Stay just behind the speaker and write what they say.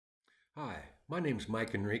Hi, my name's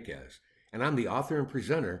Mike Enriquez, and I'm the author and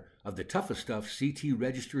presenter of the Toughest Stuff CT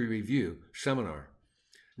Registry Review seminar.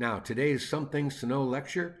 Now, today's Some Things to Know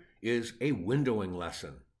lecture is a windowing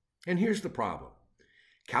lesson. And here's the problem.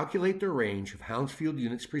 Calculate the range of Hounsfield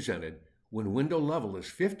units presented when window level is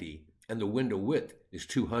 50 and the window width is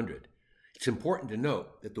 200. It's important to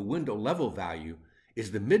note that the window level value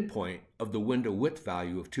is the midpoint of the window width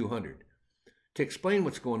value of 200. To explain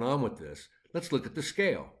what's going on with this, let's look at the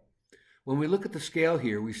scale. When we look at the scale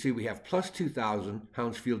here, we see we have plus 2,000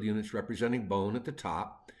 Hounsfield units representing bone at the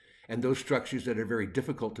top, and those structures that are very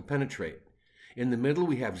difficult to penetrate. In the middle,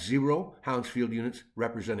 we have 0 Hounsfield units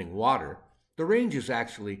representing water. The range is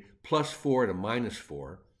actually plus 4 to minus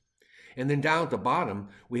 4. And then down at the bottom,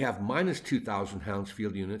 we have minus 2,000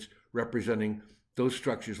 Hounsfield units representing those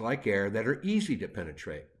structures like air that are easy to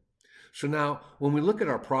penetrate. So now, when we look at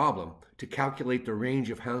our problem to calculate the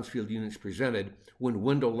range of Hounsfield units presented when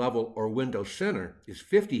window level or window center is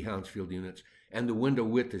 50 Hounsfield units and the window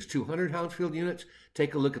width is 200 Hounsfield units,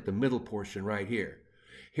 take a look at the middle portion right here.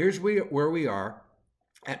 Here's where we are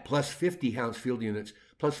at plus 50 Hounsfield units,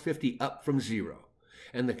 plus 50 up from 0.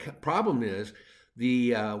 And the problem is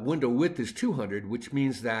the window width is 200, which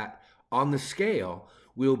means that on the scale,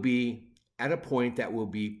 we'll be at a point that will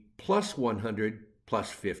be plus 100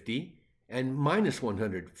 plus 50, and minus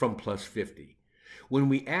 100 from plus 50. When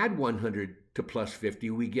we add 100 to plus 50,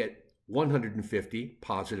 we get 150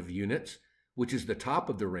 positive units, which is the top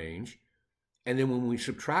of the range. And then when we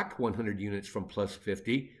subtract 100 units from plus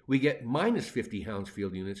 50, we get minus 50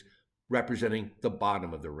 Hounsfield units, representing the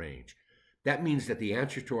bottom of the range. That means that the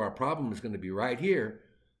answer to our problem is going to be right here,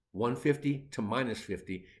 150 to minus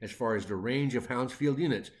 50, as far as the range of Hounsfield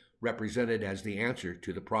units represented as the answer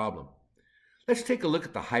to the problem. Let's take a look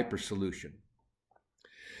at the hyper solution.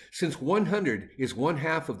 Since 100 is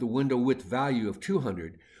 1/2 of the window width value of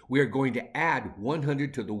 200, we are going to add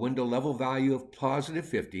 100 to the window level value of positive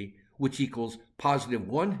 50, which equals positive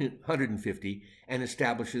 150 and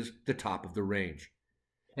establishes the top of the range.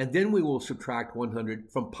 And then we will subtract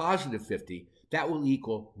 100 from positive 50. That will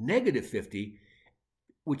equal negative 50,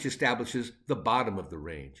 which establishes the bottom of the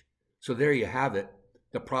range. So there you have it.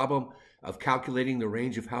 The problem of calculating the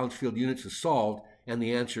range of Hounsfield units is solved, and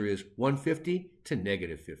the answer is 150 to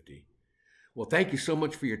negative 50. Well, thank you so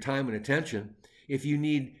much for your time and attention. If you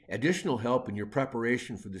need additional help in your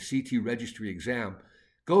preparation for the CT registry exam,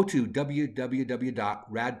 go to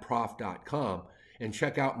www.radprof.com and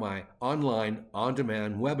check out my online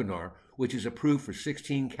on-demand webinar, which is approved for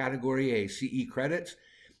 16 Category A CE credits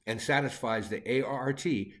and satisfies the ART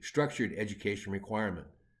structured education requirement.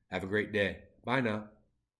 Have a great day. Bye now.